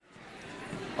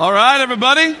All right,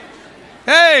 everybody.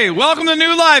 Hey, welcome to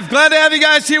New Life. Glad to have you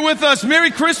guys here with us.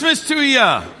 Merry Christmas to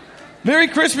you. Merry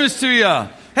Christmas to you. Hey,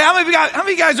 how many of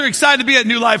you guys are excited to be at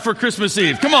New Life for Christmas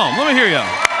Eve? Come on, let me hear you.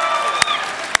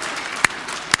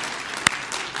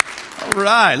 All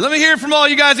right, let me hear from all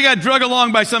you guys that got drug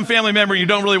along by some family member and you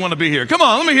don't really want to be here. Come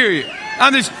on, let me hear you.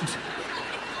 I'm just...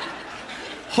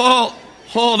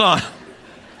 Hold on.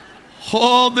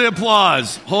 Hold the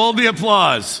applause. Hold the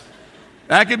applause.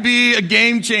 That could be a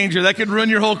game changer. That could ruin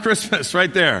your whole Christmas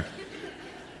right there.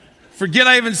 Forget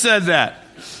I even said that.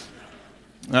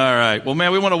 All right. Well,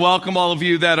 man, we want to welcome all of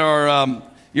you that are,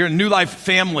 you're a New Life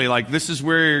family. Like, this is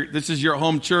your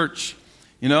home church.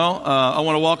 You know, I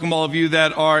want to welcome all of you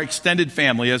that are extended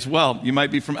family as well. You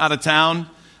might be from out of town.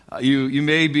 You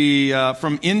may be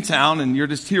from in town, and you're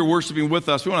just here worshiping with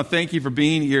us. We want to thank you for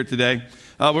being here today.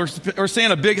 We're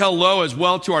saying a big hello as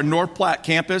well to our North Platte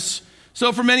campus.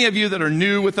 So for many of you that are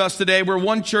new with us today, we're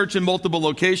one church in multiple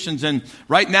locations, and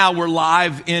right now we're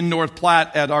live in North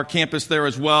Platte at our campus there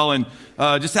as well, and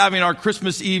just having our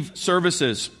Christmas Eve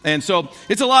services. And so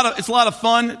it's a lot of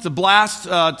fun. It's a blast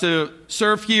to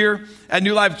serve here at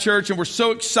New Life Church, and we're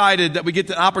so excited that we get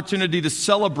the opportunity to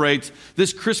celebrate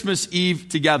this Christmas Eve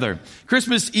together.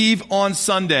 Christmas Eve on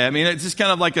Sunday. I mean, it's just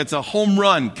kind of like it's a home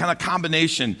run kind of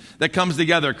combination that comes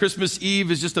together. Christmas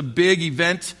Eve is just a big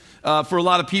event for a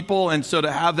lot of people, and so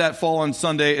to have that fall on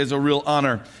Sunday is a real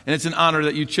honor, and it's an honor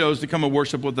that you chose to come and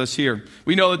worship with us here.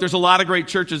 We know that there's a lot of great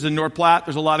churches in North Platte.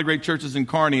 There's a lot of great churches in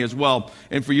Kearney as well,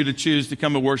 and for you to choose to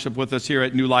come and worship with us here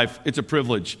at New Life, it's a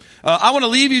privilege. I want to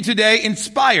leave you today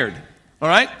inspired, all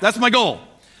right? That's my goal.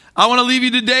 I want to leave you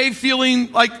today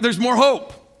feeling like there's more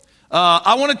hope.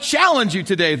 I want to challenge you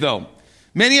today, though.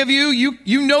 Many of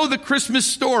you know the Christmas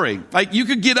story. Like, you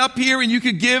could get up here and you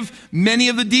could give many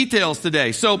of the details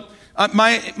today. So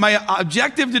my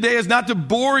objective today is not to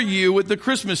bore you with the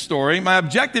Christmas story. My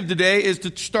objective today is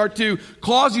to start to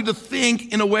cause you to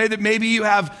think in a way that maybe you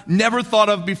have never thought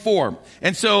of before.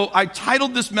 And so I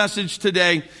titled this message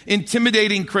today,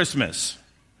 Intimidating Christmas.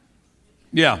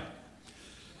 Yeah.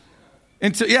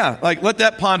 And so, let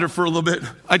that ponder for a little bit.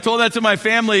 I told that to my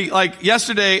family,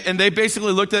 yesterday, and they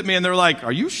basically looked at me and they're like,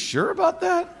 "Are you sure about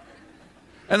that?"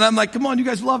 And I'm like, "Come on, you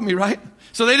guys love me, right?"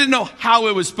 So they didn't know how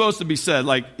it was supposed to be said.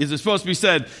 Like, is it supposed to be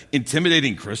said,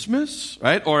 intimidating Christmas,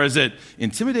 right? Or is it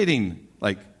intimidating,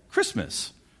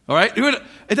 Christmas, all right?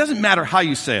 It doesn't matter how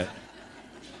you say it.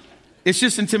 It's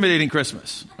just intimidating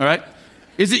Christmas, all right?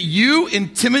 Is it you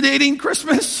intimidating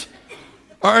Christmas?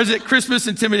 Or is it Christmas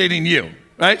intimidating you,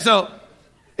 right? So...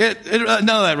 none of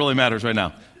that really matters right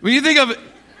now. When you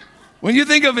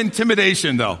think of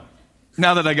intimidation, though,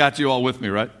 now that I got you all with me,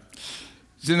 right?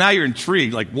 So now you're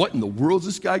intrigued. Like, what in the world is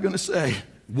this guy going to say?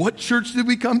 What church did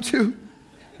we come to?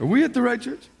 Are we at the right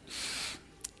church?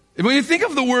 And when you think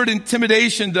of the word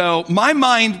intimidation, though, my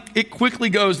mind, it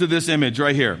quickly goes to this image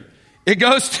right here. It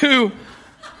goes to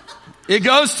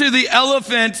the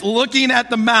elephant looking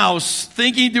at the mouse,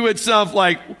 thinking to itself,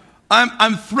 like,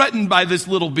 I'm threatened by this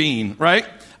little being, right?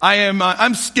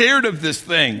 I'm scared of this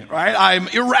thing, right? I'm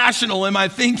irrational in my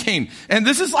thinking. And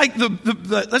this is like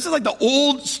the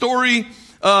old story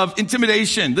of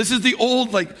intimidation. This is the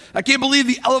old, I can't believe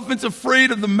the elephant's afraid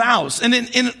of the mouse. And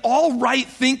in all right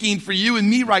thinking for you and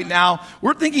me right now,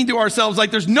 we're thinking to ourselves,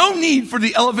 there's no need for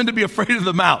the elephant to be afraid of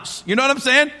the mouse. You know what I'm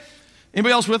saying?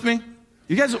 Anybody else with me?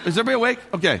 You guys, is everybody awake?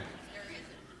 Okay.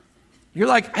 You're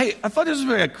like, hey, I thought this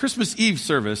was a Christmas Eve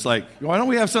service. Why don't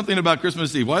we have something about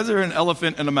Christmas Eve? Why is there an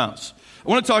elephant and a mouse? I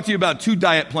want to talk to you about 2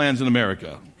 diet plans in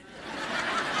America.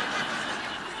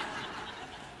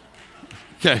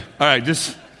 Okay, all right,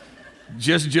 just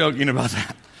joking about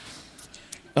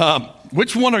that.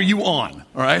 Which one are you on,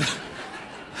 all right?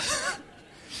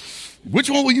 Which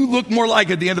one will you look more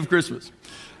like at the end of Christmas?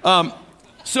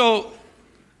 So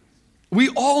we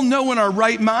all know in our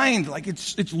right mind,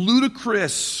 it's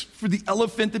ludicrous for the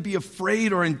elephant to be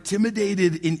afraid or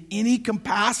intimidated in any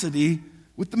capacity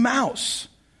with the mouse.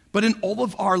 But in all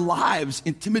of our lives,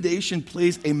 intimidation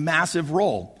plays a massive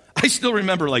role. I still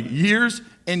remember years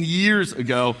and years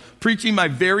ago preaching my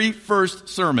very first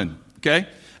sermon, okay?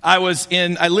 I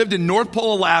lived in North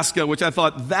Pole, Alaska, which I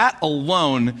thought that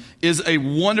alone is a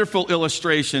wonderful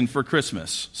illustration for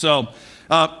Christmas. So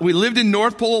we lived in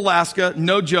North Pole, Alaska.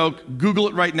 No joke. Google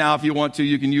it right now if you want to.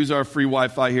 You can use our free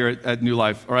Wi-Fi here at New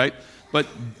Life, all right? But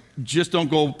just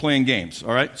don't go playing games,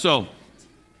 all right? So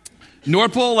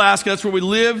North Pole, Alaska, that's where we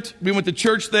lived. We went to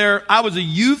church there. I was a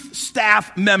youth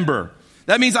staff member.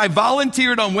 That means I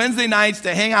volunteered on Wednesday nights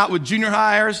to hang out with junior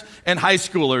hires and high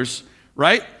schoolers,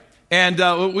 right?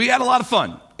 And we had a lot of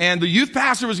fun. and the youth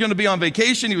pastor was going to be on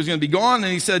vacation. He was going to be gone,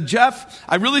 and he said, Jeff,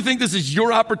 I really think this is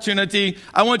your opportunity.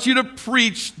 I want you to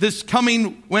preach this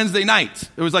coming Wednesday night.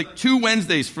 It was like 2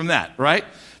 Wednesdays from that, right?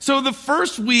 So the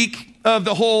first week of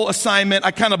the whole assignment,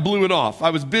 I kind of blew it off. I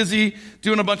was busy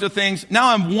doing a bunch of things.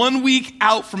 Now I'm 1 week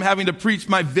out from having to preach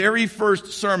my very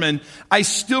first sermon. I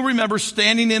still remember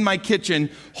standing in my kitchen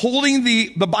holding the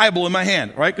Bible in my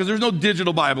hand, right? Because there's no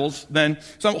digital Bibles then.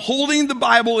 So I'm holding the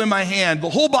Bible in my hand, the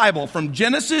whole Bible from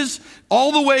Genesis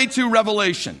all the way to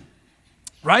Revelation,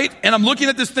 right? And I'm looking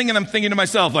at this thing and I'm thinking to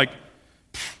myself, like,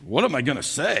 what am I going to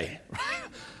say?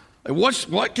 Like,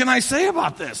 what can I say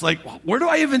about this? Like, where do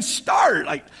I even start?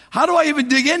 Like, how do I even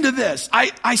dig into this?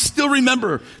 I still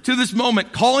remember to this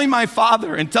moment calling my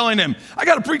father and telling him, I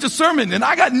got to preach a sermon and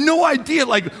I got no idea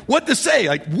like what to say.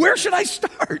 Like, where should I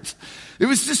start? It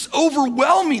was just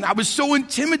overwhelming. I was so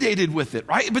intimidated with it,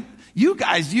 right? But you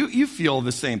guys, you feel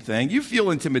the same thing. You feel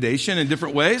intimidation in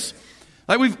different ways.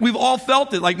 Like we've all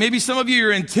felt it. Like maybe some of you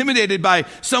are intimidated by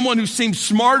someone who seems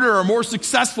smarter or more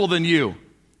successful than you.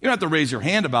 You don't have to raise your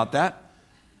hand about that.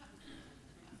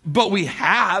 But we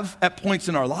have at points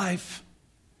in our life.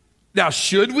 Now,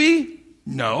 should we?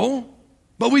 No.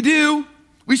 But we do.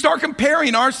 We start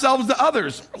comparing ourselves to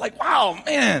others. We're like, wow,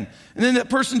 man. And then that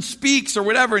person speaks or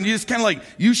whatever, and you just kind of like,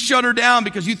 you shut her down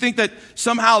because you think that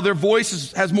somehow their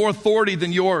voice has more authority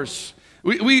than yours.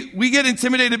 We get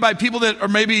intimidated by people that are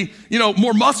maybe,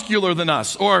 more muscular than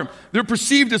us, or they're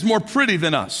perceived as more pretty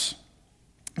than us.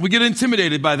 We get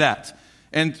intimidated by that.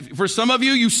 And for some of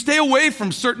you, you stay away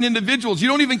from certain individuals. You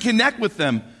don't even connect with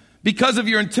them because of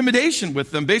your intimidation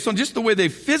with them based on just the way they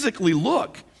physically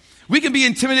look. We can be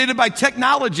intimidated by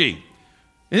technology.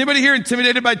 Anybody here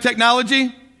intimidated by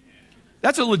technology?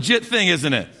 That's a legit thing,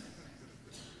 isn't it?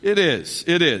 It is.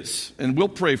 It is. And we'll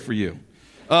pray for you.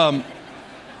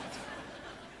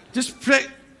 Just pray.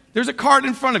 There's a card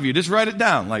in front of you. Just write it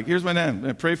down. Like, here's my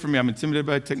name. Pray for me. I'm intimidated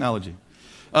by technology.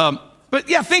 But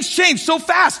yeah, things change so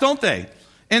fast, don't they?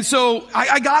 And so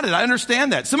I got it. I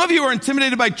understand that. Some of you are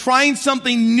intimidated by trying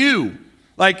something new.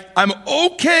 Like, I'm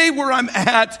okay where I'm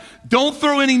at. Don't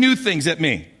throw any new things at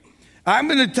me. I'm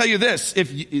going to tell you this.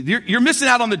 If you're missing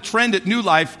out on the trend at New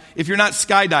Life if you're not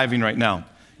skydiving right now.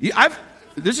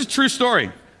 This is a true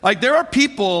story. Like, there are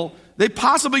people, they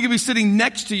possibly could be sitting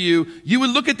next to you. You would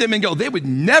look at them and go, they would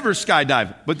never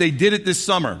skydive, but they did it this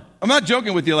summer. I'm not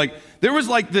joking with you. Like, there was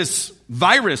like this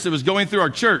virus that was going through our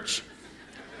church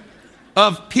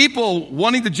of people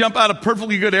wanting to jump out of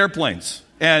perfectly good airplanes.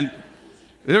 And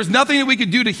there was nothing that we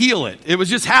could do to heal it. It was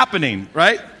just happening,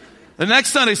 right? The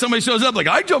next Sunday, somebody shows up like,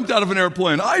 I jumped out of an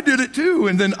airplane. I did it too.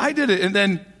 And then I did it. And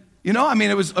then,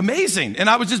 it was amazing. And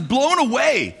I was just blown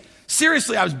away.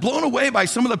 Seriously, I was blown away by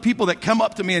some of the people that come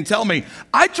up to me and tell me,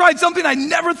 I tried something I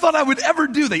never thought I would ever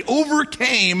do. They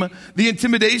overcame the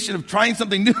intimidation of trying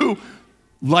something new,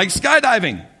 like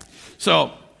skydiving.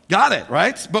 So, got it,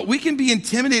 right? But we can be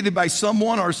intimidated by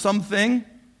someone or something,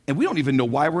 and we don't even know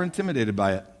why we're intimidated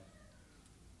by it.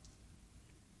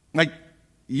 Like,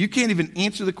 you can't even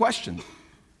answer the question.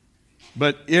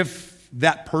 But if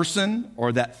that person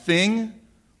or that thing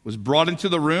was brought into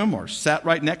the room or sat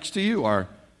right next to you or,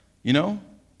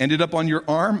 ended up on your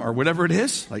arm or whatever it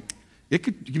is, like, it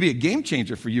could be a game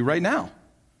changer for you right now.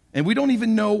 And we don't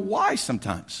even know why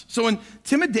sometimes. So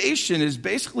intimidation is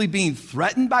basically being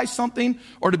threatened by something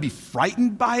or to be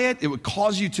frightened by it. It would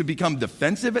cause you to become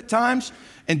defensive at times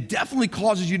and definitely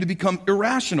causes you to become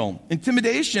irrational.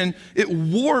 Intimidation, it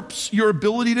warps your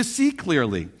ability to see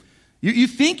clearly. You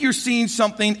think you're seeing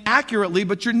something accurately,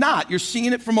 but you're not. You're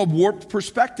seeing it from a warped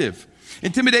perspective.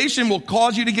 Intimidation will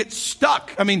cause you to get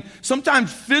stuck.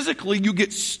 Sometimes physically you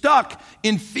get stuck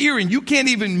in fear and you can't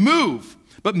even move.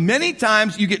 But many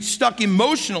times you get stuck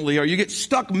emotionally or you get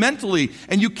stuck mentally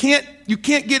and you can't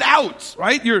get out,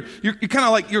 right? You're kind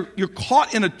of like you're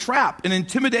caught in a trap. And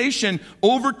intimidation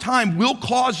over time will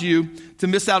cause you to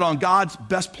miss out on God's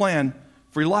best plan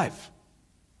for your life.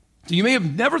 So you may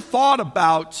have never thought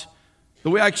about the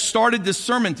way I started this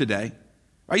sermon today.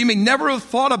 Right? You may never have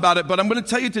thought about it, but I'm going to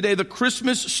tell you today the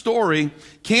Christmas story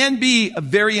can be a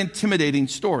very intimidating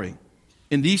story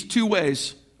in these 2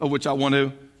 ways of which I want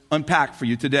to unpack for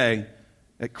you today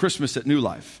at Christmas at New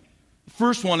Life. The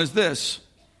first one is this: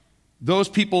 those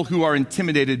people who are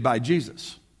intimidated by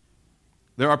Jesus.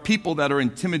 There are people that are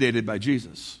intimidated by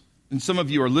Jesus. And some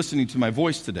of you are listening to my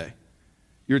voice today.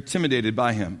 You're intimidated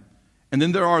by him. And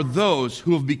then there are those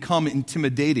who have become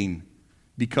intimidating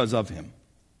because of him.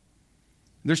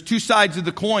 There's 2 sides of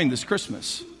the coin this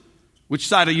Christmas. Which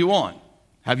side are you on?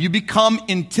 Have you become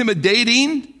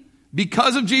intimidating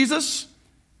because of Jesus?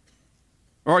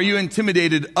 Or are you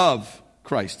intimidated of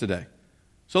Christ today?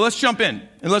 So let's jump in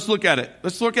and let's look at it.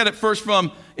 Let's look at it first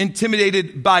from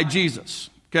intimidated by Jesus,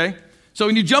 okay? So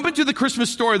when you jump into the Christmas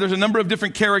story, there's a number of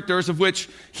different characters, of which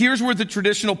here's where the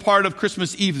traditional part of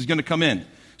Christmas Eve is going to come in.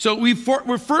 So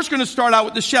we're first going to start out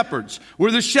with the shepherds.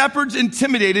 Were the shepherds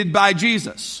intimidated by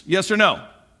Jesus? Yes or no?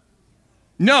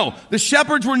 No, the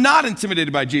shepherds were not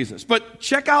intimidated by Jesus. But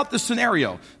check out the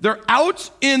scenario. They're out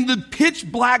in the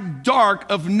pitch black dark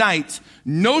of night,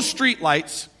 no street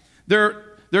lights.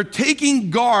 They're taking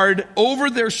guard over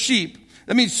their sheep.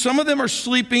 That means some of them are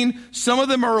sleeping, some of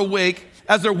them are awake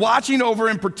as they're watching over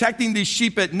and protecting these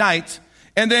sheep at night.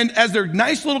 And then as their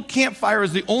nice little campfire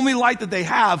is the only light that they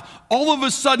have, all of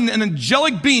a sudden an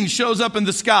angelic being shows up in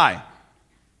the sky.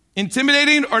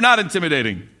 Intimidating or not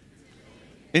intimidating?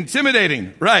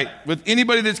 Intimidating, right, with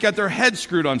anybody that's got their head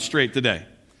screwed on straight today.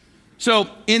 So,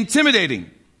 intimidating,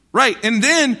 right. And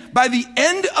then, by the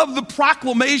end of the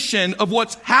proclamation of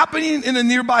what's happening in a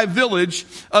nearby village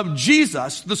of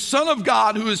Jesus, the Son of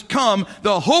God who has come,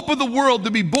 the hope of the world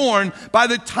to be born, by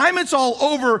the time it's all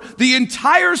over, the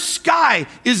entire sky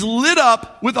is lit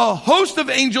up with a host of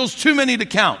angels too many to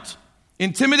count.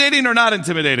 Intimidating or not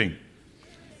intimidating?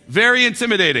 Very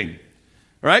intimidating.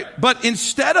 Right? But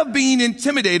instead of being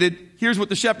intimidated, here's what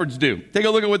the shepherds do. Take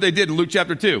a look at what they did in Luke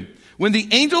chapter 2. When the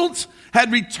angels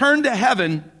had returned to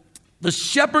heaven, the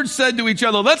shepherds said to each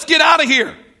other, let's get out of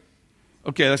here.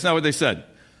 Okay, that's not what they said.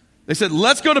 They said,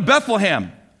 let's go to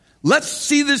Bethlehem. Let's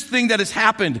see this thing that has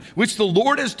happened, which the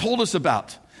Lord has told us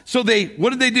about. So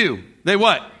what did they do? They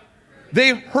what?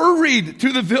 They hurried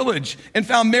to the village and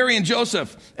found Mary and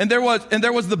Joseph. And there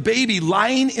was the baby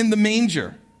lying in the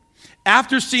manger.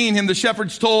 After seeing him, the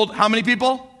shepherds told how many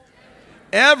people?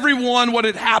 Everyone what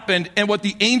had happened and what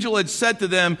the angel had said to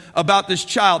them about this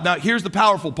child. Now, here's the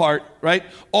powerful part, right?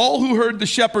 All who heard the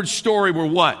shepherd's story were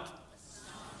what?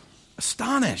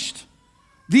 Astonished.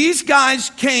 These guys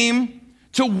came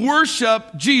to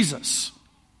worship Jesus.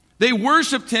 They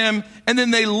worshiped him, and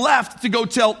then they left to go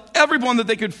tell everyone that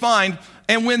they could find.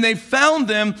 And when they found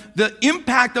them, the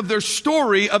impact of their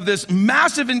story of this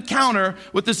massive encounter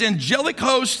with this angelic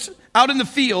host out in the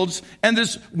fields and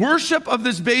this worship of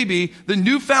this baby, the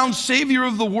newfound Savior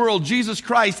of the world, Jesus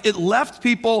Christ, it left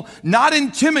people not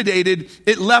intimidated,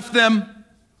 it left them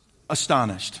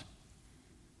astonished.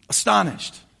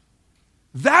 Astonished.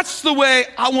 That's the way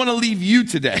I want to leave you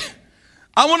today.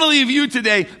 I want to leave you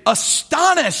today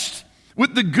astonished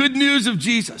with the good news of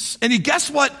Jesus. And guess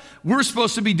what we're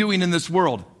supposed to be doing in this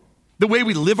world? The way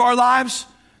we live our lives,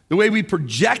 the way we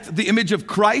project the image of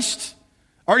Christ,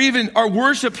 or even our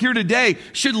worship here today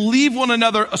should leave one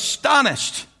another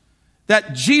astonished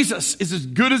that Jesus is as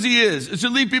good as he is. It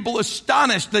should leave people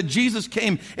astonished that Jesus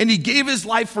came and he gave his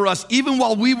life for us even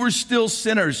while we were still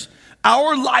sinners.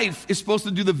 Our life is supposed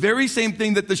to do the very same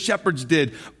thing that the shepherds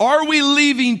did. Are we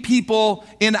leaving people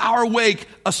in our wake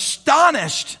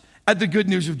astonished at the good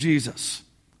news of Jesus?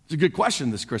 It's a good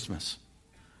question this Christmas.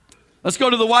 Let's go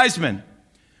to the wise men.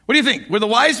 What do you think? Were the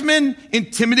wise men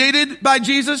intimidated by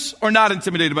Jesus or not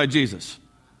intimidated by Jesus?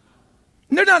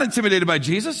 They're not intimidated by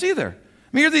Jesus either. I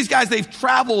mean, here are these guys, they've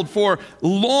traveled for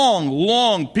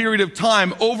long period of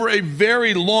time over a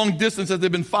very long distance that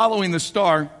they've been following the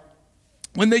star.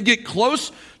 When they get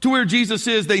close to where Jesus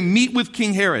is, they meet with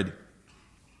King Herod,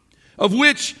 of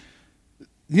which,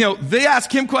 they ask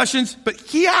him questions, but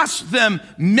he asks them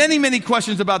many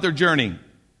questions about their journey.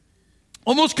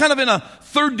 Almost kind of in a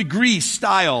third degree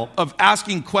style of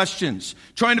asking questions,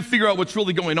 trying to figure out what's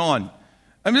really going on.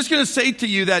 I'm just going to say to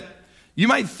you that you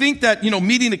might think that,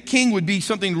 meeting a king would be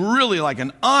something really like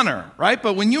an honor, right?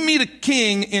 But when you meet a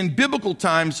king in biblical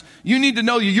times, you need to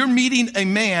know you're meeting a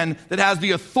man that has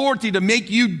the authority to make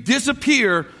you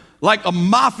disappear like a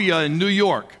mafia in New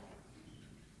York.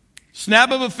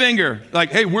 Snap of a finger,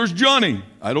 like, hey, where's Johnny?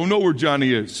 I don't know where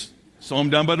Johnny is. Saw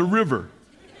him down by the river.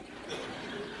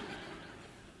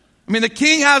 I mean, the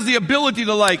king has the ability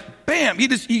to bam, he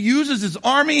uses his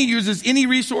army, he uses any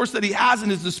resource that he has in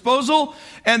his disposal,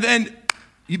 and then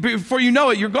before you know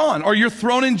it, you're gone, or you're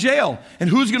thrown in jail. And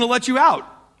who's going to let you out?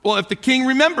 Well, if the king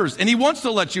remembers and he wants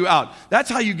to let you out, that's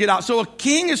how you get out. So a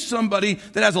king is somebody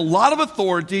that has a lot of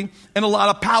authority and a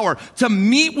lot of power. To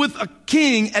meet with a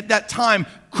king at that time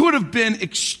could have been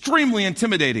extremely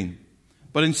intimidating.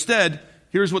 But instead,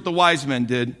 here's what the wise men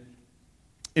did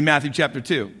in Matthew chapter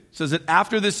 2. It says that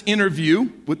after this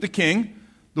interview with the king,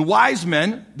 the wise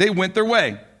men, they went their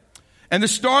way. And the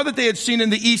star that they had seen in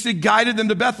the east, it guided them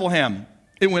to Bethlehem.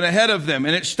 It went ahead of them,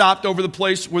 and it stopped over the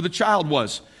place where the child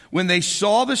was. When they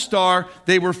saw the star,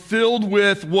 they were filled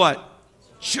with what?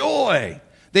 Joy.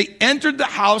 They entered the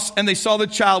house, and they saw the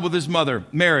child with his mother,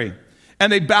 Mary.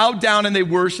 and they bowed down and they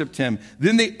worshiped him.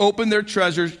 Then they opened their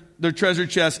treasure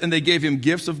chests, and they gave him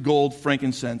gifts of gold,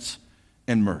 frankincense,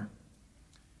 and myrrh.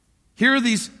 Here are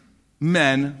these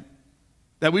men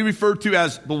that we refer to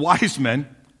as the wise men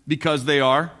because they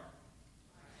are.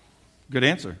 Good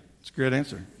answer. It's a great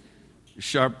answer.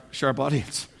 Sharp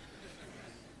audience.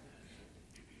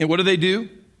 And what do?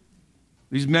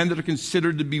 These men that are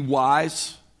considered to be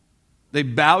wise, they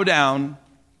bow down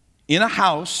in a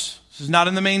house. This is not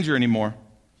in the manger anymore.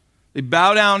 They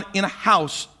bow down in a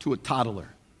house to a toddler.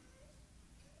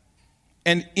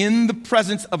 And in the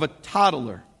presence of a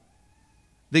toddler,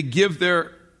 they give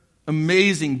their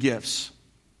amazing gifts.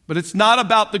 But it's not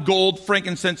about the gold,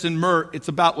 frankincense, and myrrh. It's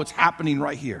about what's happening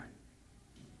right here.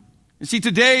 And see,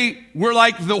 today, we're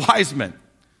like the wise men.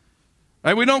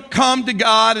 Right? We don't come to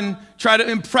God and try to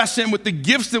impress him with the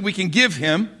gifts that we can give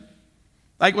him.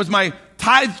 Like, was my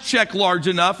tithe check large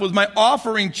enough? Was my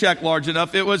offering check large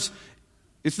enough? It's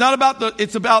about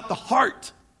the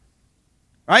heart.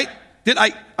 Right? Did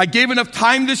I gave enough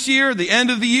time this year? The end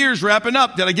of the year's wrapping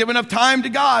up. Did I give enough time to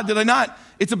God? Did I not?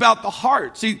 It's about the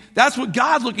heart. See, that's what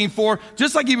God's looking for,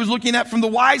 just like he was looking at from the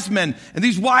wise men. And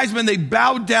these wise men, they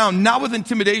bowed down, not with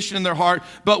intimidation in their heart,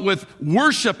 but with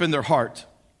worship in their heart.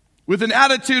 With an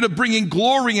attitude of bringing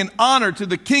glory and honor to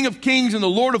the King of Kings and the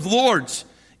Lord of Lords,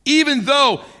 even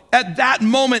though at that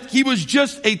moment he was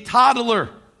just a toddler.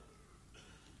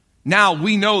 Now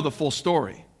we know the full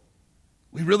story.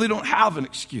 We really don't have an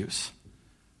excuse.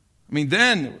 I mean,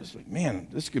 then it was like, man,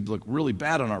 this could look really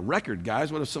bad on our record,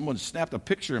 guys. What if someone snapped a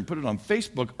picture and put it on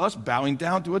Facebook, us bowing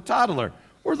down to a toddler?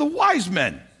 We're the wise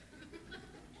men.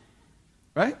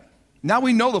 Right? Now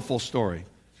we know the full story.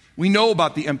 We know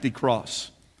about the empty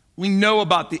cross. We know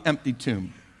about the empty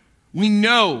tomb. We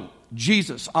know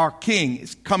Jesus, our King,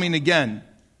 is coming again.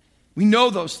 We know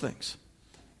those things.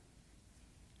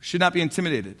 We should not be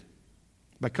intimidated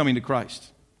by coming to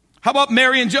Christ. How about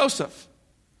Mary and Joseph?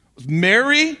 Was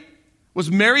Mary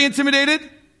intimidated?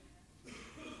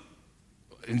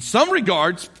 In some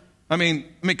regards, I mean,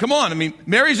 come on. I mean,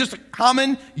 Mary's just a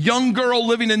common young girl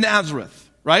living in Nazareth,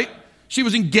 right? She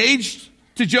was engaged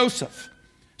to Joseph.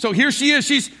 So here she is.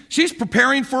 She's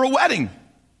preparing for a wedding.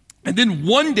 And then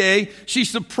one day, she's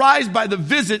surprised by the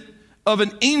visit of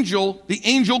an angel, the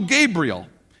angel Gabriel.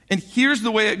 And here's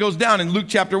the way it goes down in Luke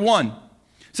chapter 1. It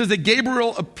says that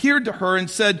Gabriel appeared to her and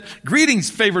said, "Greetings,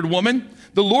 favored woman.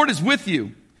 The Lord is with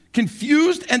you."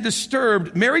 Confused and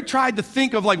disturbed, Mary tried to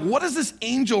think of, what does this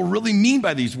angel really mean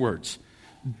by these words?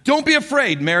 "Don't be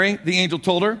afraid, Mary," the angel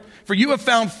told her, "for you have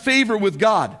found favor with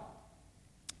God.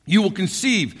 You will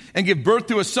conceive and give birth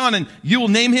to a son, and you will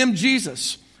name him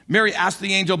Jesus." Mary asked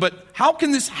the angel, "But how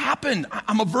can this happen?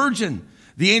 I'm a virgin."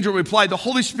 The angel replied, "The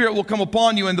Holy Spirit will come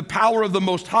upon you, and the power of the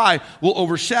Most High will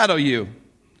overshadow you.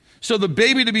 So the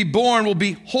baby to be born will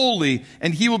be holy,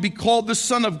 and he will be called the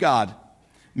Son of God."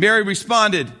 Mary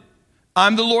responded,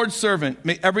 "I'm the Lord's servant.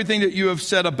 May everything that you have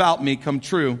said about me come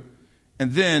true."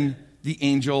 And then the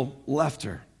angel left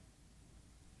her.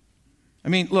 I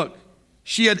mean, look,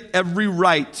 she had every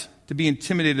right to be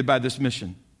intimidated by this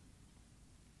mission.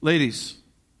 Ladies,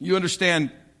 you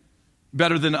understand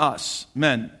better than us,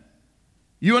 men.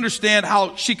 You understand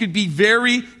how she could be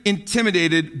very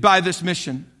intimidated by this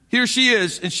mission. Here she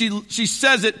is, and she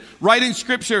says it right in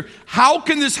Scripture. How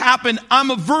can this happen? I'm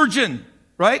a virgin,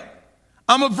 right?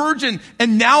 I'm a virgin,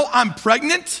 and now I'm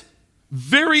pregnant?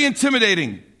 Very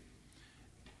intimidating.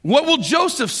 What will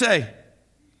Joseph say?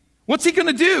 What's he going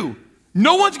to do?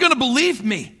 No one's going to believe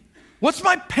me. What's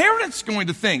my parents going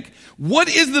to think? What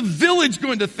is the village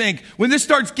going to think when this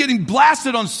starts getting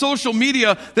blasted on social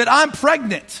media that I'm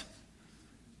pregnant?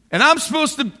 And I'm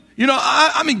supposed to,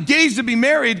 I'm engaged to be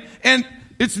married, and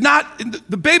it's not,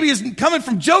 the baby isn't coming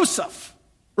from Joseph,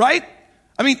 right?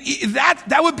 I mean,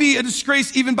 that would be a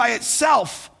disgrace even by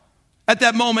itself at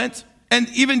that moment. And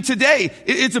even today,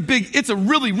 it's a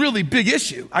really, really big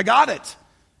issue. I got it.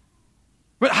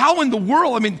 But how in the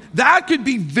world? I mean, that could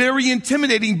be very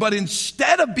intimidating, but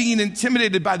instead of being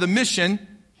intimidated by the mission,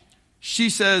 she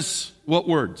says, what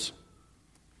words?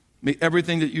 "May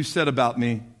everything that you said about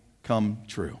me come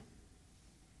true."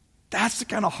 That's the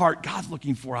kind of heart God's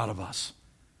looking for out of us.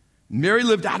 Mary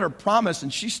lived out her promise,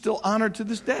 and she's still honored to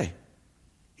this day.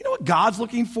 You know what God's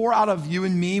looking for out of you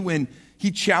and me when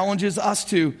he challenges us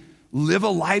to live a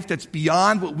life that's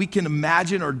beyond what we can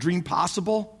imagine or dream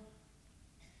possible?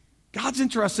 God's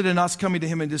interested in us coming to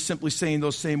him and just simply saying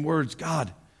those same words.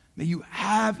 "God, may you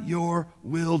have your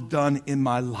will done in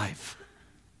my life."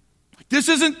 This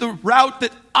isn't the route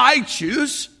that I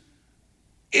choose.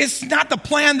 It's not the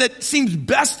plan that seems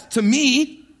best to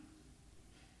me,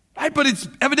 right? But it's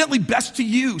evidently best to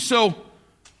you. So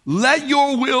Let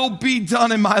your will be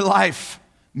done in my life.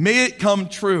 May it come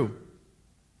true.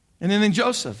 And then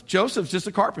Joseph's just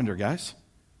a carpenter, guys.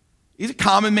 He's a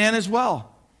common man as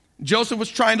well. Joseph was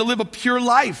trying to live a pure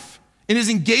life in his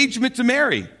engagement to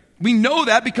Mary. We know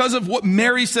that because of what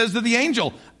Mary says to the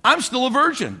angel. I'm still a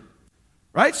virgin.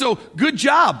 Right? So good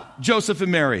job, Joseph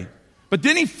and Mary. But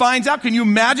then he finds out, can you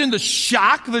imagine the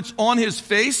shock that's on his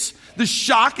face? The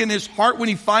shock in his heart when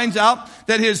he finds out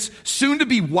that his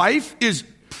soon-to-be wife is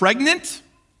pregnant?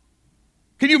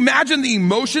 Can you imagine the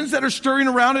emotions that are stirring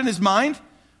around in his mind?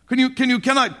 Can you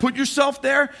put yourself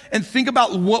there and think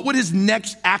about what would his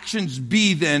next actions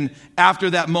be then after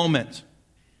that moment?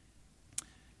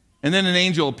 And then an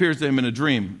angel appears to him in a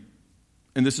dream.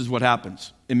 And this is what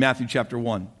happens in Matthew chapter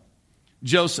 1.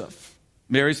 Joseph,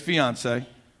 Mary's fiance,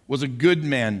 was a good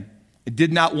man and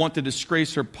did not want to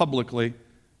disgrace her publicly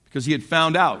because he had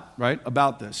found out, right,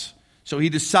 about this. So he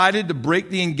decided to break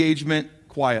the engagement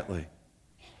quietly.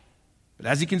 But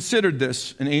as he considered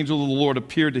this, an angel of the Lord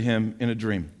appeared to him in a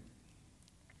dream.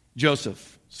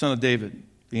 Joseph, son of David,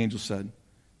 the angel said,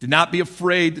 do not be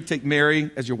afraid to take Mary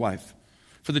as your wife,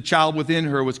 for the child within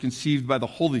her was conceived by the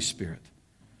Holy Spirit.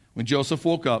 When Joseph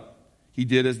woke up, he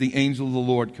did as the angel of the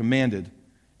Lord commanded,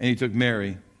 and he took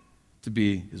Mary to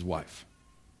be his wife.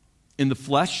 In the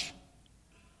flesh,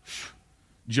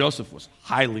 Joseph was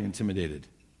highly intimidated.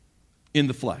 In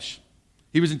the flesh.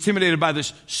 He was intimidated by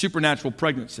this supernatural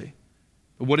pregnancy.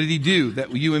 But what did he do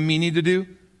that you and me need to do?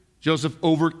 Joseph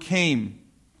overcame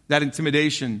that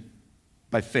intimidation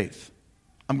by faith.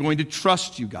 I'm going to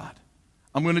trust you, God.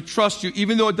 I'm going to trust you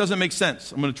even though it doesn't make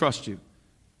sense. I'm going to trust you.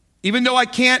 Even though I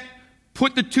can't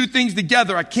put the two things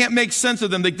together, I can't make sense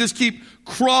of them. They just keep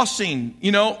crossing,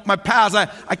 my paths.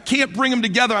 I can't bring them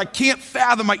together. I can't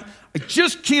fathom. I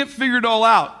just can't figure it all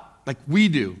out like we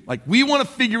do. Like we want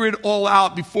to figure it all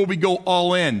out before we go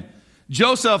all in.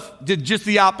 Joseph did just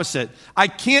the opposite. I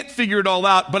can't figure it all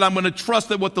out, but I'm going to trust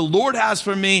that what the Lord has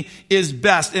for me is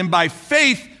best. And by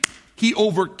faith, he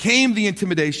overcame the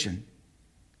intimidation.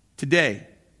 Today,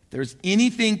 if there's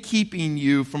anything keeping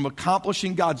you from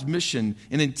accomplishing God's mission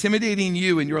and intimidating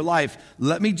you in your life,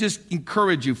 let me just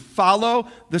encourage you. Follow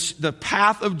the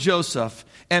path of Joseph,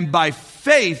 and by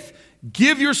faith,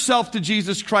 give yourself to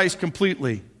Jesus Christ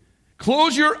completely.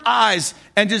 Close your eyes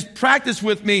and just practice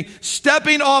with me,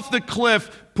 stepping off the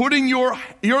cliff, putting your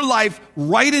life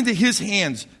right into his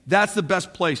hands. That's the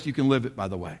best place you can live it, by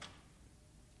the way.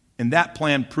 And that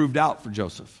plan proved out for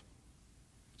Joseph.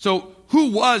 So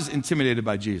who was intimidated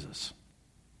by Jesus?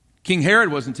 King Herod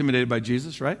was intimidated by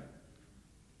Jesus, right?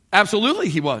 Absolutely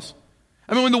he was.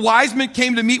 I mean, when the wise men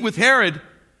came to meet with Herod,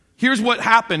 here's what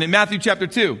happened in Matthew chapter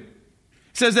 2. It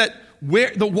says that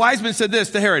the wise men said this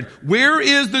to Herod, where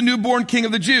is the newborn king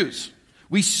of the Jews?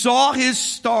 We saw his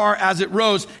star as it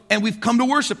rose, and we've come to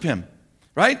worship him.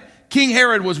 Right? King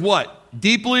Herod was what?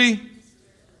 Deeply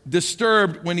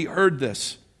disturbed when he heard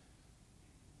this.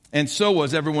 And so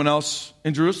was everyone else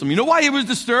in Jerusalem. You know why he was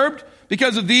disturbed?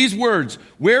 Because of these words.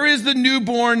 Where is the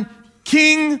newborn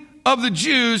king of the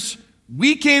Jews?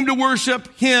 We came to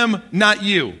worship him, not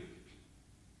you.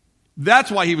 That's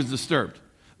why he was disturbed.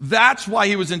 That's why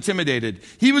he was intimidated.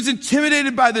 He was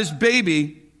intimidated by this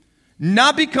baby,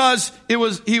 not because he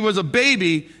was a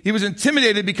baby. He was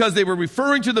intimidated because they were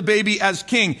referring to the baby as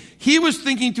king. He was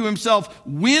thinking to himself,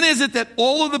 when is it that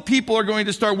all of the people are going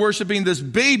to start worshiping this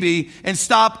baby and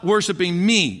stop worshiping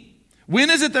me? When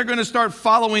is it they're going to start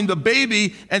following the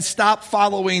baby and stop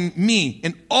following me?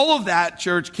 And all of that,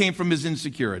 church, came from his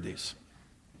insecurities.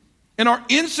 And our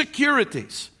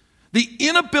insecurities, the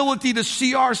inability to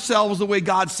see ourselves the way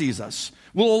God sees us,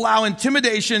 will allow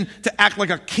intimidation to act like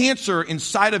a cancer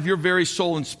inside of your very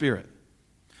soul and spirit.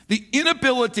 The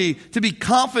inability to be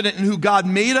confident in who God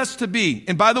made us to be.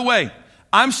 And by the way,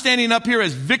 I'm standing up here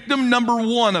as victim number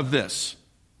one of this.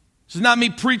 This is not me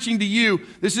preaching to you.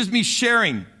 This is me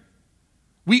sharing.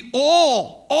 We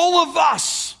all of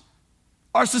us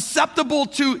are susceptible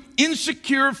to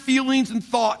insecure feelings and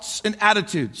thoughts and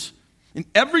attitudes. And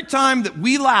every time that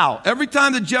every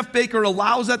time that Jeff Baker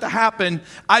allows that to happen,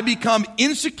 I become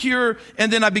insecure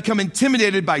and then I become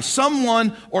intimidated by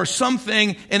someone or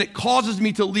something, and it causes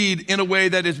me to lead in a way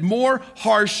that is more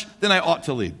harsh than I ought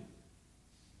to lead.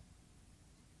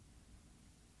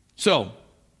 So,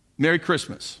 Merry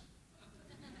Christmas.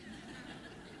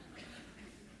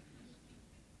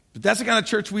 But that's the kind of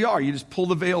church we are. You just pull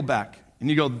the veil back and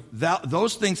you go,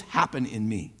 those things happen in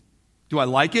me. Do I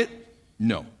like it?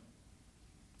 No.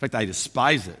 In fact, I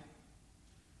despise it.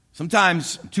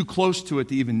 Sometimes I'm too close to it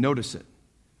to even notice it.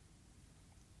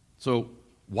 So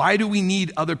why do we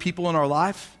need other people in our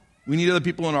life? We need other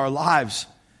people in our lives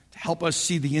to help us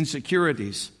see the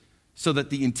insecurities so that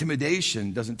the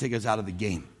intimidation doesn't take us out of the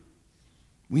game.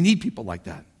 We need people like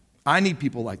that. I need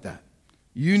people like that.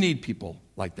 You need people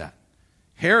like that.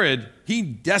 Herod, he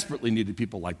desperately needed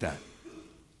people like that.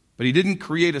 But he didn't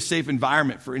create a safe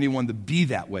environment for anyone to be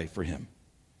that way for him.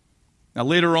 Now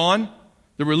later on,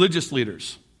 the religious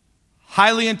leaders,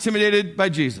 highly intimidated by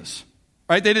Jesus,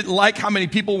 right? They didn't like how many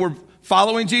people were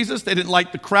following Jesus. They didn't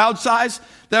like the crowd size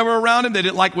that were around him. They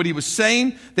didn't like what he was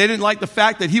saying. They didn't like the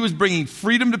fact that he was bringing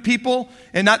freedom to people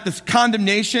and not this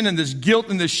condemnation and this guilt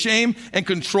and this shame and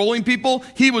controlling people.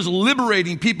 He was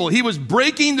liberating people. He was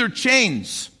breaking their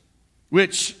chains,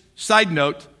 which, side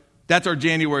note, that's our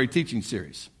January teaching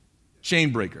series,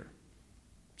 Chain Breaker.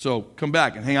 So come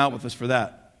back and hang out with us for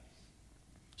that.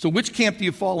 So which camp do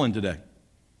you fall in today?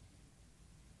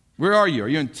 Where are you? Are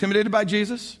you intimidated by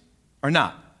Jesus or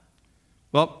not?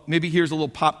 Well, maybe here's a little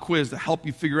pop quiz to help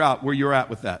you figure out where you're at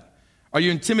with that. Are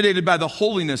you intimidated by the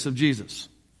holiness of Jesus?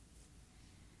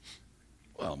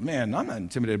 Well, man, I'm not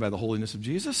intimidated by the holiness of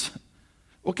Jesus.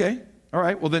 Okay, all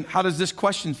right. Well, then how does this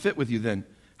question fit with you then?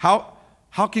 How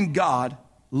can God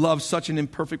love such an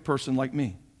imperfect person like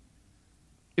me?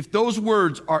 If those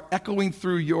words are echoing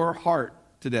through your heart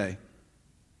today,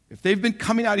 if they've been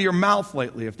coming out of your mouth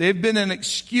lately, if they've been an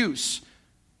excuse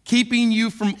keeping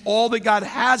you from all that God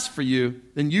has for you,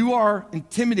 then you are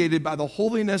intimidated by the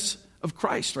holiness of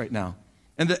Christ right now.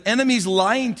 And the enemy's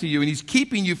lying to you, and he's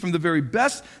keeping you from the very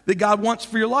best that God wants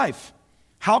for your life.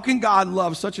 How can God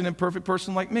love such an imperfect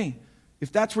person like me?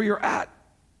 If that's where you're at,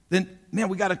 then, man,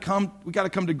 we got to come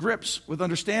to grips with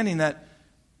understanding that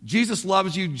Jesus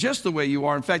loves you just the way you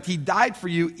are. In fact, he died for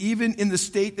you even in the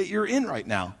state that you're in right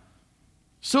now,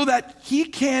 so that he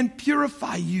can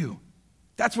purify you.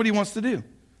 That's what he wants to do.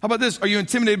 How about this? Are you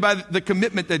intimidated by the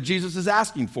commitment that Jesus is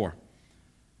asking for?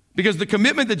 Because the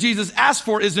commitment that Jesus asked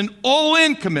for is an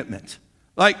all-in commitment.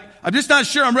 Like, I'm just not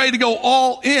sure I'm ready to go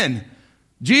all in.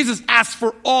 Jesus asks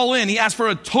for all in. He asks for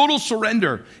a total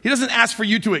surrender. He doesn't ask for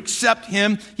you to accept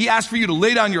him. He asks for you to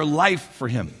lay down your life for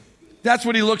him. That's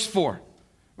what he looks for.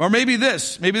 Or maybe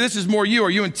this is more you. Are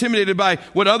you intimidated by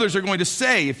what others are going to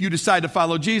say if you decide to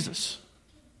follow Jesus?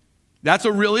 That's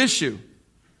a real issue.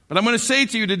 But I'm going to say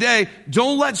to you today,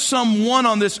 don't let someone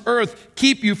on this earth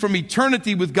keep you from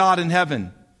eternity with God in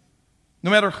heaven. No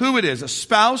matter who it is, a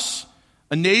spouse,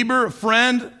 a neighbor, a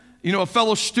friend, a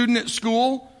fellow student at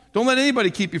school. Don't let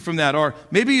anybody keep you from that. Or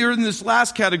maybe you're in this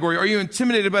last category. Are you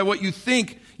intimidated by what you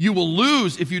think you will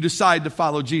lose if you decide to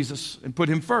follow Jesus and put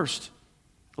him first?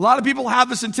 A lot of people have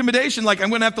this intimidation, like I'm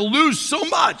going to have to lose so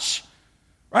much.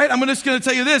 Right? I'm just going to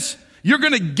tell you this. You're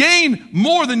going to gain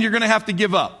more than you're going to have to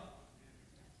give up.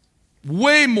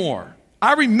 Way more.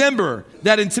 I remember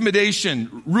that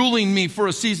intimidation ruling me for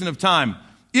a season of time.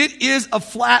 It is a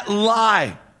flat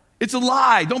lie. It's a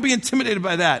lie. Don't be intimidated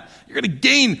by that. You're going to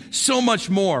gain so much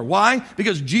more. Why?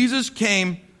 Because Jesus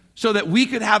came so that we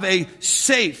could have a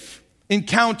safe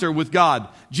encounter with God.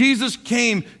 Jesus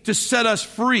came to set us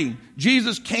free.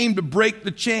 Jesus came to break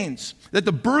the chains. That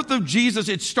the birth of Jesus,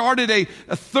 it started a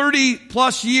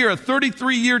 30-plus year, a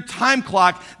 33-year time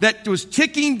clock that was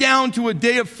ticking down to a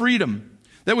day of freedom.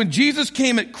 That when Jesus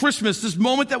came at Christmas, this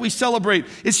moment that we celebrate,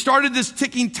 it started this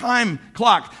ticking time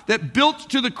clock that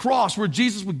built to the cross where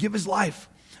Jesus would give his life.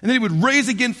 And then he would raise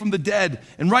again from the dead.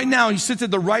 And right now he sits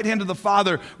at the right hand of the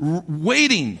Father,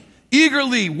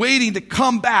 eagerly waiting to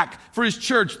come back for his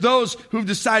church, those who have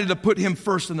decided to put him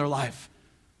first in their life.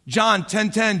 John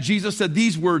 10:10, Jesus said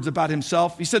these words about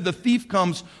himself. He said, the thief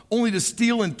comes only to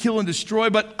steal and kill and destroy,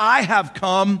 but I have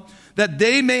come that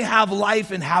they may have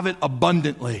life and have it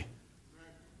abundantly.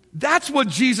 That's what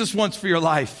Jesus wants for your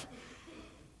life.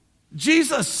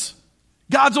 Jesus,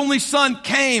 God's only son,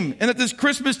 came. And at this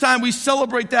Christmas time, we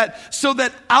celebrate that so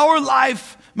that our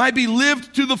life might be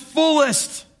lived to the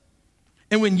fullest.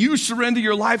 And when you surrender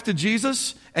your life to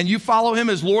Jesus and you follow him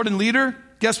as Lord and leader,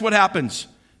 guess what happens?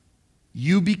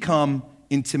 You become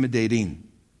intimidating.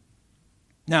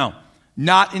 Now,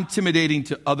 not intimidating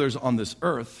to others on this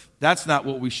earth. That's not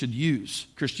what we should use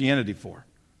Christianity for.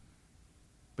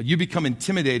 But you become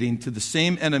intimidating to the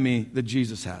same enemy that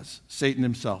Jesus has, Satan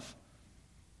himself.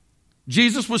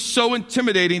 Jesus was so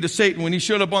intimidating to Satan when he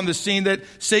showed up on the scene that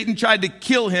Satan tried to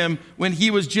kill him when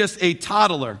he was just a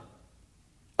toddler.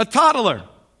 A toddler.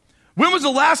 When was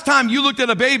the last time you looked at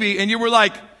a baby and you were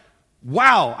like,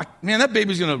 wow, man, that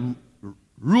baby's going to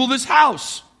rule this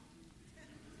house?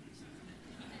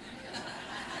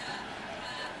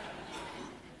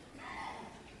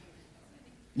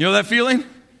 You know that feeling?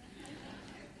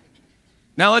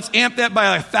 Now let's amp that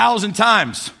by 1,000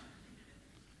 times.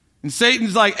 And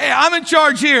Satan's like, hey, I'm in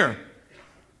charge here.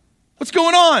 What's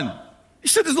going on? He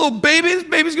said, this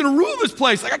baby's going to rule this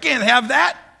place. Like, I can't have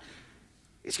that.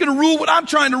 He's going to rule what I'm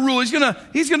trying to rule. He's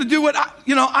going to do what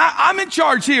I'm in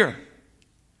charge here.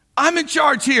 I'm in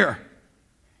charge here.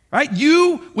 Right?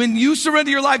 When you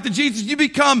surrender your life to Jesus, you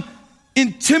become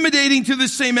intimidating to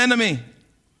this same enemy.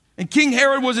 And King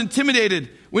Herod was intimidated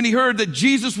when he heard that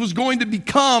Jesus was going to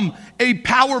become a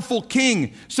powerful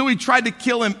king. So he tried to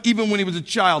kill him even when he was a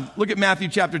child. Look at Matthew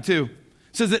chapter 2.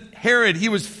 It says that Herod, he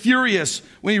was furious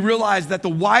when he realized that the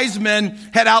wise men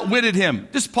had outwitted him.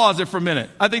 Just pause there for a minute.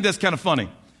 I think that's kind of funny.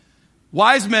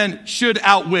 Wise men should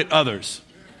outwit others.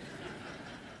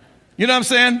 You know what I'm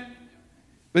saying?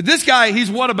 But this guy,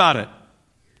 he's what about it?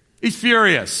 He's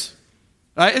furious.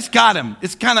 Right? It's got him.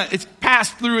 It's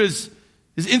passed through his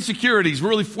insecurities,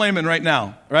 really flaming right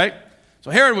now, right?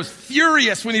 So Herod was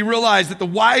furious when he realized that the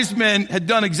wise men had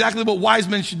done exactly what wise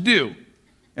men should do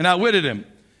and outwitted him.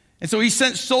 And so he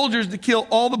sent soldiers to kill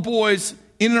all the boys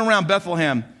in and around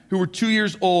Bethlehem who were 2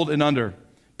 years old and under,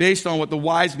 based on what the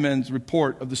wise men's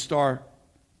report of the star's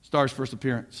first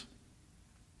appearance.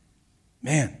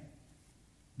 Man,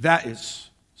 that is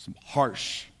some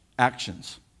harsh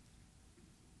actions.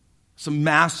 Some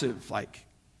massive,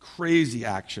 crazy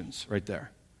actions right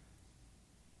there.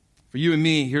 For you and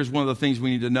me, here's one of the things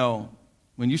we need to know.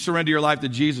 When you surrender your life to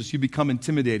Jesus, you become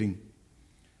intimidating.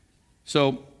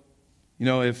 So,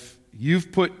 if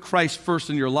you've put Christ first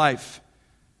in your life,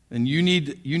 then you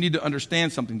need to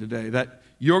understand something today, that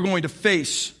you're going to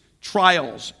face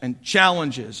trials and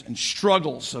challenges and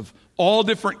struggles of all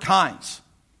different kinds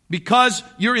because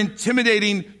you're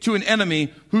intimidating to an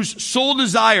enemy whose sole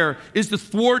desire is to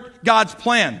thwart God's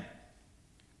plan.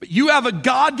 But you have a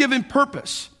God-given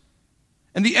purpose,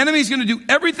 and the enemy is going to do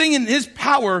everything in his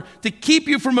power to keep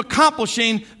you from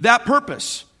accomplishing that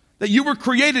purpose. That you were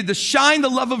created to shine the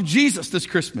love of Jesus this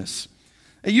Christmas.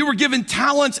 That you were given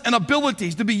talents and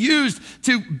abilities to be used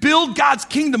to build God's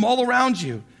kingdom all around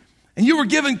you. And you were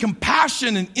given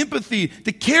compassion and empathy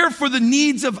to care for the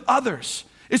needs of others.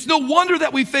 It's no wonder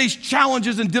that we face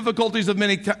challenges and difficulties of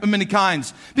many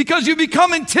kinds, because you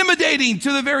become intimidating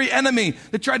to the very enemy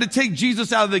that tried to take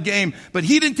Jesus out of the game. But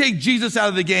he didn't take Jesus out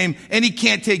of the game, and he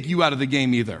can't take you out of the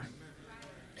game either.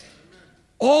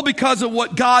 All because of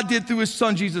what God did through his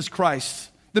son, Jesus Christ.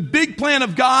 The big plan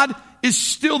of God is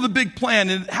still the big plan,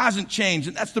 and it hasn't changed.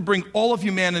 And that's to bring all of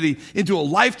humanity into a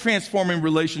life-transforming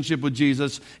relationship with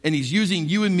Jesus. And he's using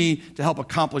you and me to help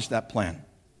accomplish that plan.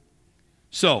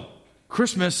 So,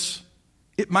 Christmas,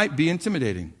 it might be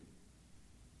intimidating.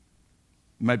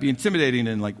 It might be intimidating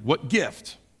in what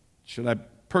gift should I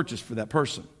purchase for that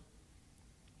person?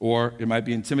 Or it might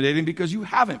be intimidating because you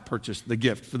haven't purchased the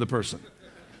gift for the person.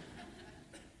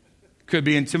 Could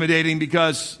be intimidating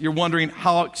because you're wondering,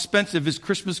 how expensive is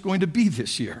Christmas going to be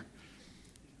this year?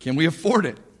 Can we afford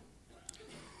it?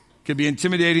 Could be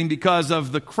intimidating because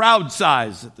of the crowd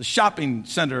size at the shopping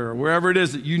center or wherever it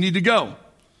is that you need to go.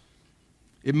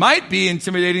 It might be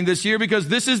intimidating this year because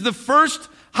this is the first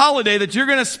holiday that you're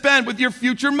going to spend with your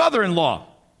future mother-in-law.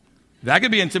 That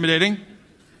could be intimidating.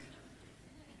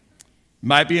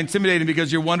 Might be intimidating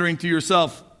because you're wondering to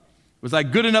yourself, was I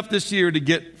good enough this year to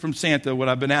get from Santa what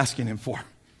I've been asking him for?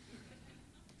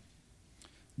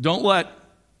 Don't let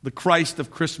the Christ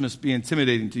of Christmas be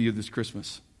intimidating to you this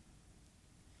Christmas.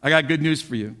 I got good news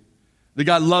for you. That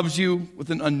God loves you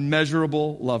with an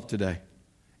unmeasurable love today.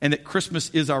 And that Christmas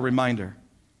is our reminder.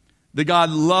 That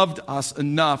God loved us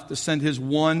enough to send his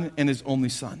one and his only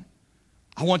son.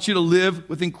 I want you to live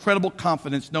with incredible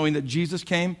confidence knowing that Jesus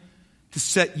came to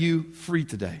set you free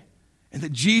today. And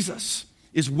that Jesus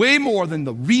is way more than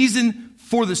the reason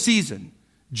for the season.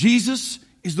 Jesus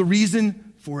is the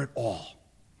reason for it all.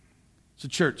 So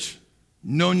church,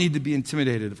 no need to be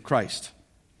intimidated of Christ.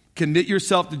 Commit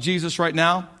yourself to Jesus right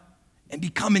now and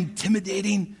become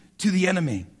intimidating to the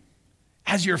enemy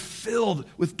as you're filled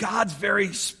with God's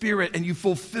very Spirit and you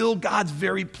fulfill God's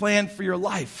very plan for your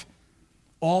life,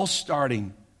 all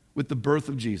starting with the birth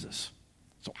of Jesus.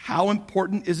 So how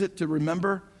important is it to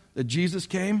remember that Jesus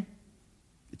came?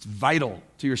 It's vital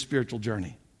to your spiritual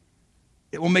journey.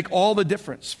 It will make all the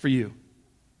difference for you.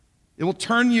 It will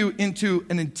turn you into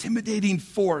an intimidating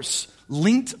force,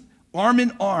 linked arm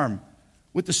in arm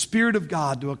with the Spirit of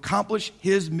God to accomplish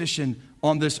his mission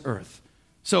on this earth.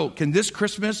 So, can this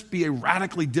Christmas be a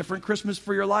radically different Christmas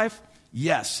for your life?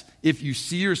 Yes, if you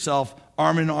see yourself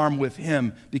arm in arm with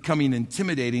him, becoming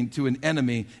intimidating to an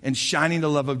enemy and shining the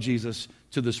love of Jesus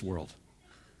to this world.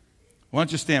 Why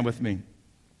don't you stand with me?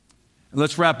 And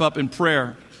let's wrap up in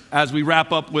prayer as we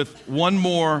wrap up with one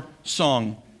more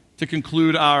song to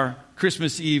conclude our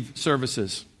Christmas Eve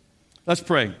services. Let's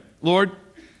pray. Lord,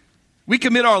 we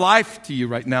commit our life to you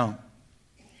right now.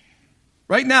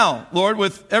 Right now, Lord,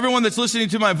 with everyone that's listening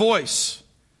to my voice,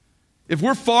 if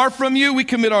we're far from you, we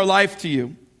commit our life to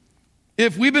you.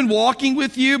 If we've been walking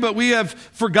with you, but we have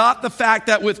forgot the fact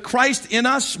that with Christ in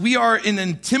us, we are an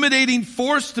intimidating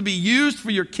force to be used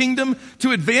for your kingdom,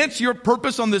 to advance your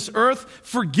purpose on this earth,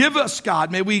 forgive us,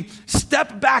 God. May we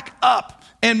step back up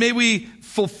and may we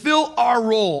fulfill our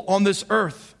role on this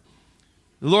earth.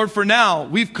 Lord, for now,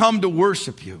 we've come to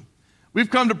worship you. We've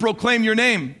come to proclaim your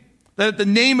name, that at the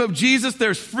name of Jesus,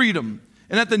 there's freedom.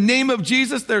 And at the name of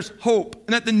Jesus, there's hope.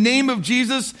 And at the name of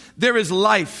Jesus, there is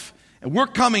life. And we're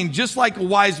coming just like the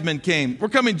wise men came. We're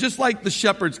coming just like the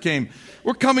shepherds came.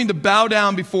 We're coming to bow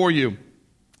down before you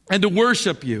and to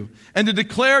worship you and to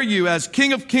declare you as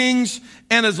King of Kings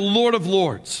and as Lord of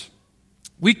Lords.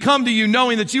 We come to you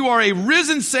knowing that you are a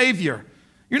risen Savior.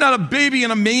 You're not a baby in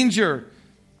a manger,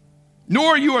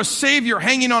 nor are you a Savior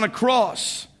hanging on a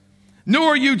cross, nor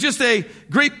are you just a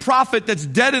great prophet that's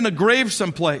dead in a grave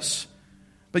someplace.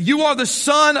 But you are the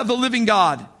Son of the living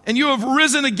God, and you have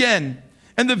risen again.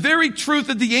 And the very truth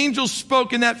that the angels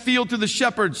spoke in that field to the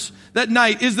shepherds that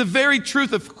night is the very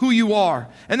truth of who you are.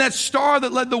 And that star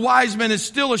that led the wise men is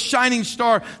still a shining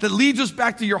star that leads us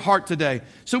back to your heart today.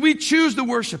 So we choose to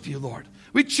worship you, Lord.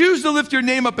 We choose to lift your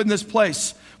name up in this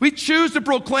place. We choose to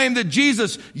proclaim that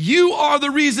Jesus, you are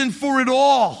the reason for it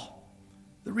all.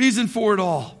 The reason for it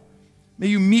all. May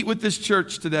you meet with this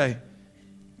church today.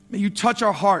 May you touch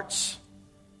our hearts.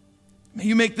 May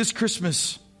you make this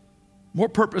Christmas more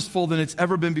purposeful than it's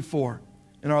ever been before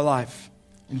in our life.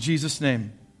 In Jesus'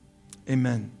 name,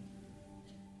 amen.